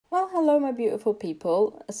Hello my beautiful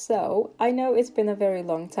people. So I know it's been a very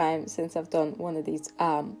long time since I've done one of these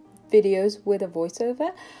videos with a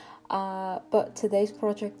voiceover, but today's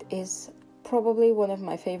project is probably one of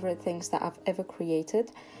my favorite things that I've ever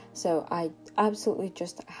created, so I absolutely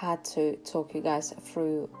just had to talk you guys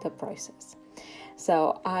through the process.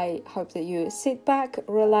 So I hope that you sit back,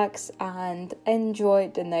 relax, and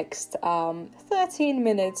enjoy the next 13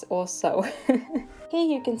 minutes or so. Here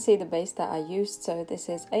you can see the base that I used. So this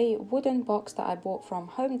is a wooden box that I bought from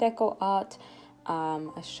Home Deco Art,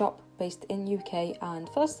 a shop based in UK. And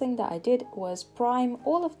first thing that I did was prime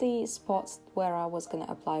all of the spots where I was going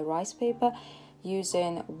to apply rice paper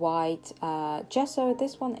using white gesso.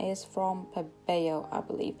 This one is from Pebeo, I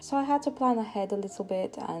believe. So I had to plan ahead a little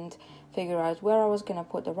bit and figure out where I was going to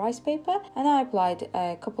put the rice paper, and I applied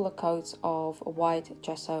a couple of coats of white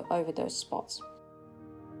gesso over those spots.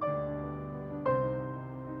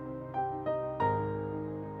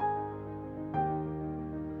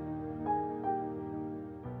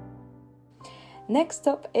 Next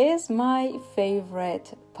up is my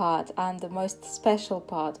favorite part and the most special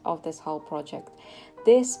part of this whole project,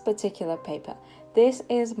 this particular paper. This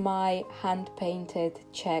is my hand-painted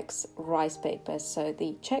checks rice paper. So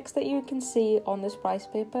the checks that you can see on this rice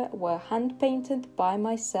paper were hand-painted by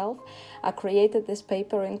myself. I created this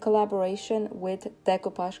paper in collaboration with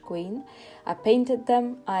Decoupage Queen. I painted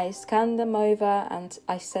them, I scanned them over, and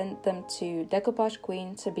I sent them to Decoupage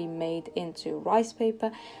Queen to be made into rice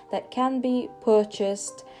paper that can be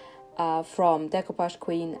purchased from Decoupage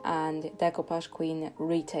Queen and Decoupage Queen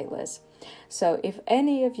retailers. So if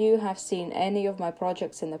any of you have seen any of my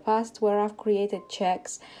projects in the past where I've created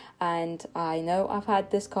checks, and I know I've had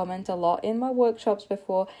this comment a lot in my workshops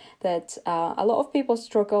before that a lot of people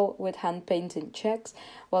struggle with hand painting checks,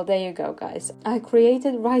 well, there you go guys. I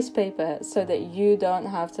created rice paper so that you don't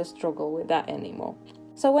have to struggle with that anymore.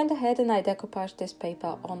 So I went ahead and I decoupaged this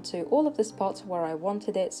paper onto all of the spots where I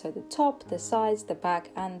wanted it, so the top, the sides, the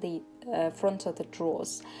back, and the front of the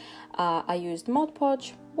drawers. I used Mod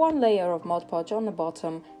Podge, one layer of Mod Podge on the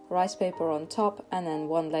bottom, rice paper on top, and then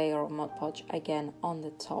one layer of Mod Podge again on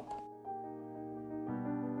the top.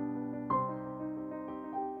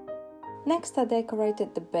 Next, I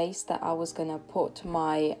decorated the base that I was gonna put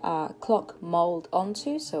my clock mold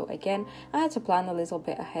onto. So again, I had to plan a little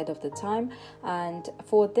bit ahead of the time, and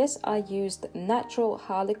for this I used natural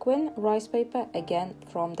Harlequin rice paper, again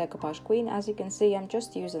from Decoupage Queen. As you can see, I'm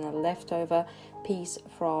just using a leftover piece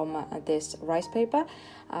from this rice paper.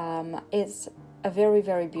 It's a very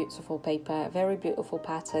beautiful paper, very beautiful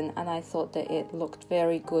pattern, and I thought that it looked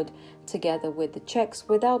very good together with the checks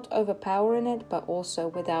without overpowering it, but also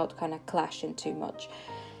without kind of clashing too much.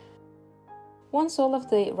 Once all of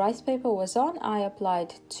the rice paper was on, I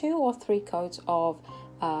applied 2 or 3 coats of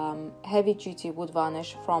heavy duty wood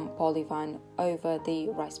varnish from Polyvine over the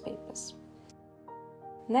rice papers.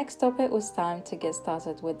 Next up, it was time to get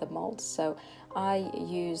started with the molds. So I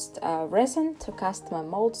used resin to cast my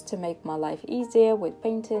molds to make my life easier with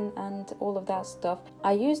painting and all of that stuff.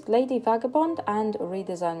 I used Lady Vagabond and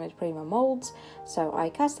Redesign with Prima molds. So I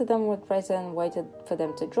casted them with resin, waited for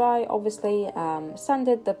them to dry, obviously,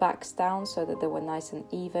 sanded the backs down so that they were nice and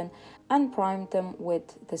even, and primed them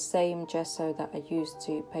with the same gesso that I used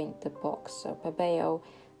to paint the box. So Pebeo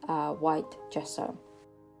white gesso.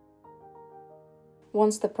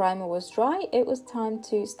 Once the primer was dry, it was time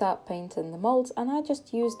to start painting the molds, and I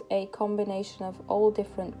just used a combination of all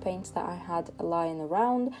different paints that I had lying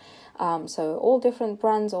around. So all different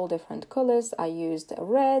brands, all different colors. I used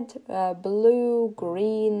red, blue,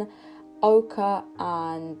 green, ochre,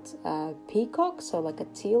 and peacock, so like a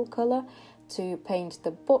teal color, to paint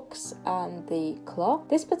the books and the clock.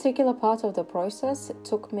 This particular part of the process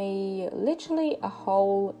took me literally a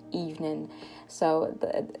whole evening. So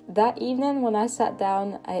that evening when I sat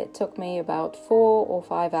down, it took me about 4 or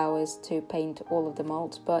 5 hours to paint all of the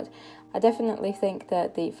molds, but I definitely think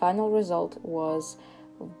that the final result was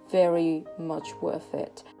very much worth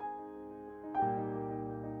it.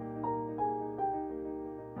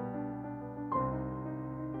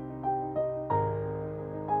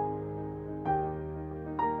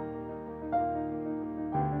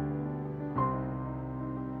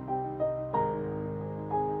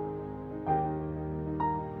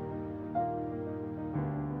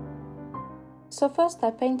 So first I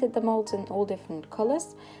painted the molds in all different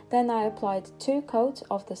colors, then I applied 2 coats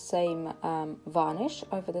of the same varnish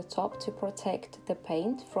over the top to protect the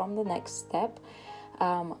paint from the next step,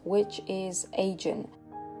 which is aging.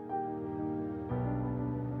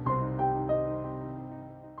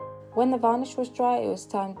 When the varnish was dry, it was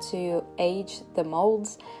time to age the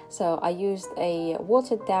molds. So I used a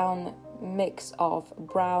watered down mix of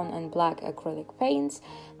brown and black acrylic paints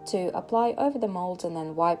to apply over the molds and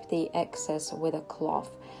then wipe the excess with a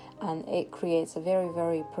cloth. And it creates a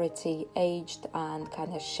very pretty aged and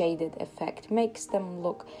kind of shaded effect. Makes them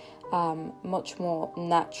look much more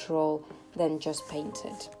natural than just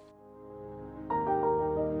painted.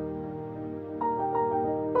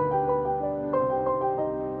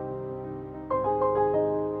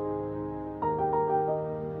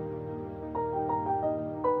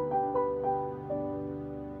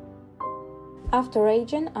 After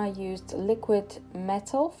aging, I used liquid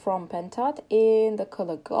metal from Pentart in the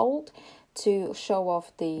color gold to show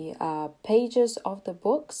off the pages of the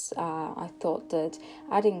books. I thought that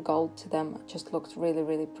adding gold to them just looked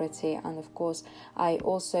really pretty, and of course I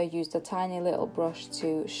also used a tiny little brush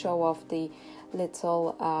to show off the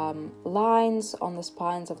little lines on the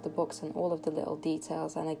spines of the books and all of the little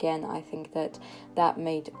details, and again I think that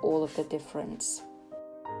made all of the difference.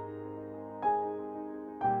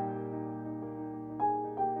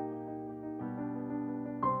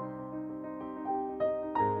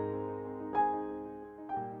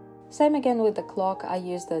 Same again with the clock. I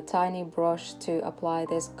used a tiny brush to apply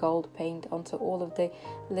this gold paint onto all of the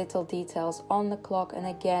little details on the clock, and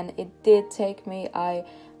again it did take me a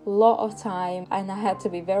lot of time and I had to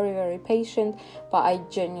be very patient, but I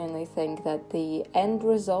genuinely think that the end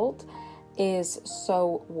result is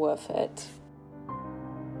so worth it.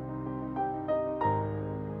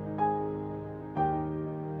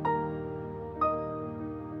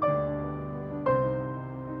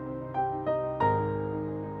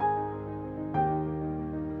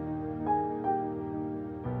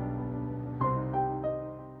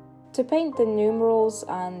 To paint the numerals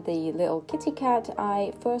and the little kitty cat,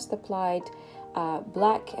 I first applied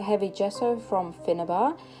black heavy gesso from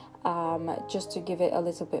Finnabar, just to give it a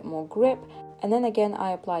little bit more grip, and then again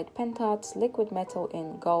I applied Pentart's liquid metal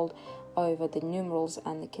in gold over the numerals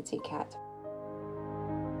and the kitty cat.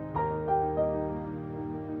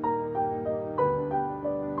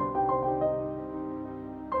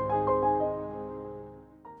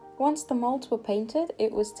 Once the molds were painted,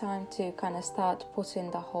 it was time to kind of start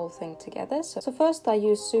putting the whole thing together. So first I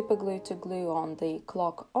used super glue to glue on the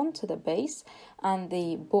clock onto the base and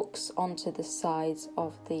the books onto the sides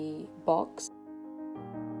of the box.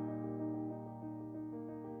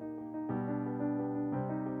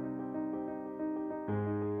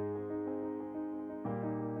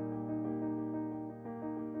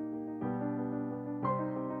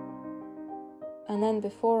 And then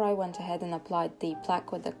before I went ahead and applied the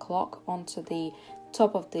plaque with the clock onto the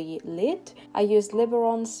top of the lid, I used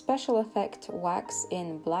Liberon's Special Effect wax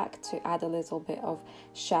in black to add a little bit of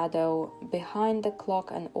shadow behind the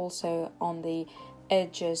clock and also on the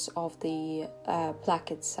edges of the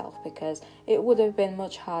plaque itself, because it would have been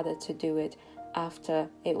much harder to do it after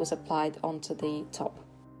it was applied onto the top.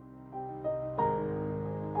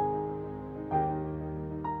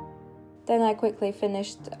 Then I quickly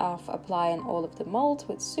finished off applying all of the molds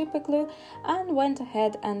with super glue and went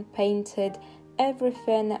ahead and painted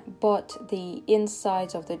everything but the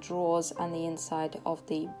insides of the drawers and the inside of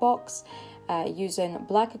the box using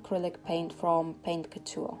black acrylic paint from Paint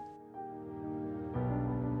Couture.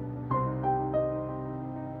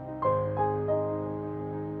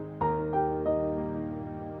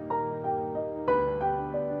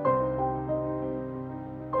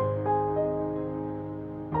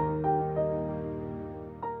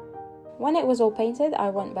 When it was all painted, I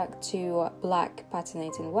went back to black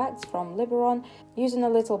patinating wax from Liberon. Using a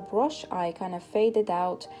little brush, I kind of faded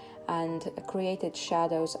out and created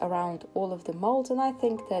shadows around all of the molds, and I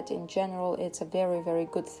think that in general it's a very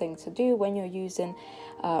good thing to do when you're using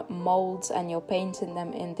molds and you're painting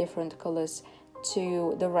them in different colors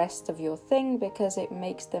to the rest of your thing, because it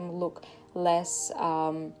makes them look less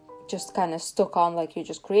just kind of stuck on, like you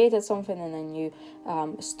just created something and then you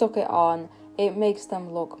stuck it on. It makes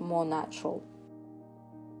them look more natural.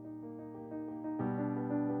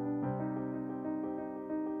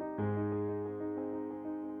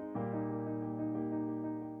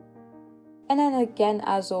 And then again,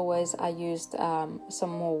 as always, I used some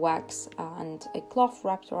more wax and a cloth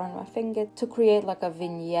wrapped around my finger to create like a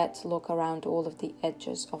vignette look around all of the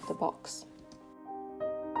edges of the box.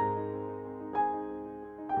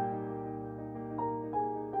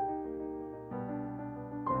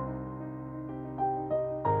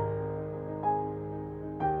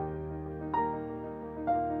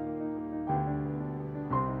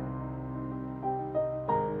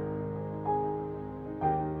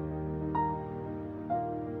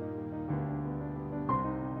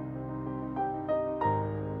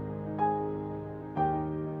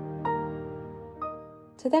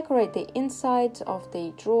 To decorate the inside of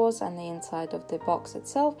the drawers and the inside of the box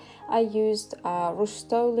itself, I used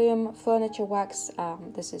Rust-Oleum furniture wax.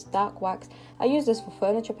 This is dark wax. I use this for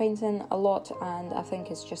furniture painting a lot, and I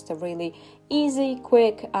think it's just a really easy,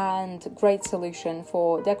 quick and great solution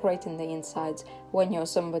for decorating the insides when you're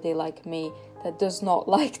somebody like me that does not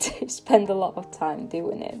like to spend a lot of time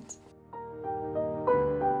doing it.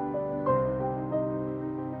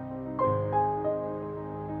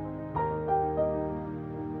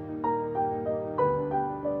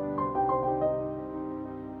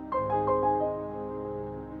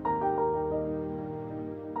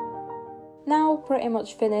 Now pretty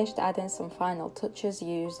much finished, adding some final touches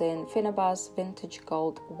using Finnaba's Vintage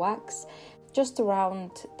Gold wax just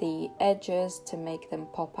around the edges to make them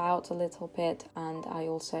pop out a little bit, and I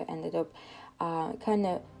also ended up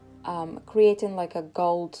creating like a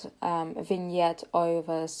gold vignette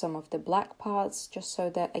over some of the black parts, just so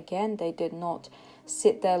that again they did not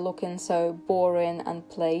sit there looking so boring and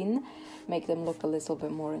plain, make them look a little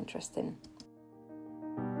bit more interesting.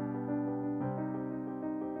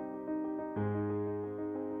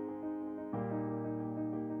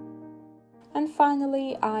 And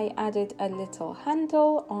finally, I added a little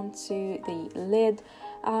handle onto the lid.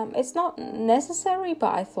 It's not necessary,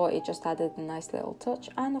 but I thought it just added a nice little touch.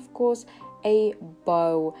 And of course, a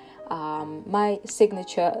bow. My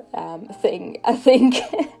signature thing, I think,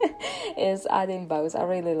 is adding bows. I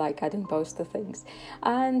really like adding bows to things.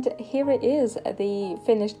 And here it is, the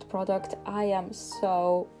finished product. I am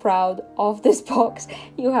so proud of this box.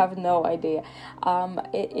 You have no idea.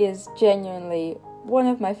 It is genuinely one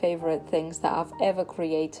of my favorite things that I've ever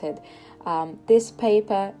created. This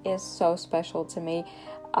paper is so special to me.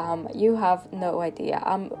 You have no idea.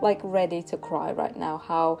 I'm like ready to cry right now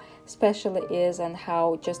how special it is, and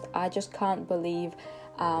how I just can't believe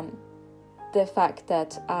the fact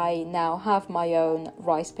that I now have my own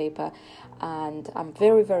rice paper, and I'm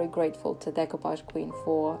very, very grateful to Decoupage Queen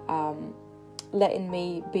for letting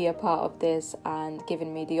me be a part of this and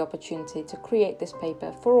giving me the opportunity to create this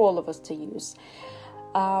paper for all of us to use.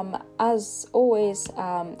 As always,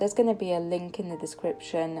 there's going to be a link in the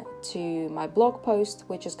description to my blog post,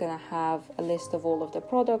 which is going to have a list of all of the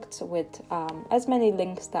products with as many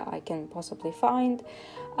links that I can possibly find.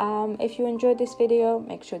 If you enjoyed this video,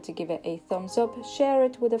 make sure to give it a thumbs up, share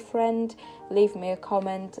it with a friend, leave me a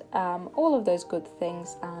comment, all of those good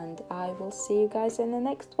things, and I will see you guys in the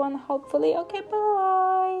next one, hopefully. Okay,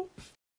 bye!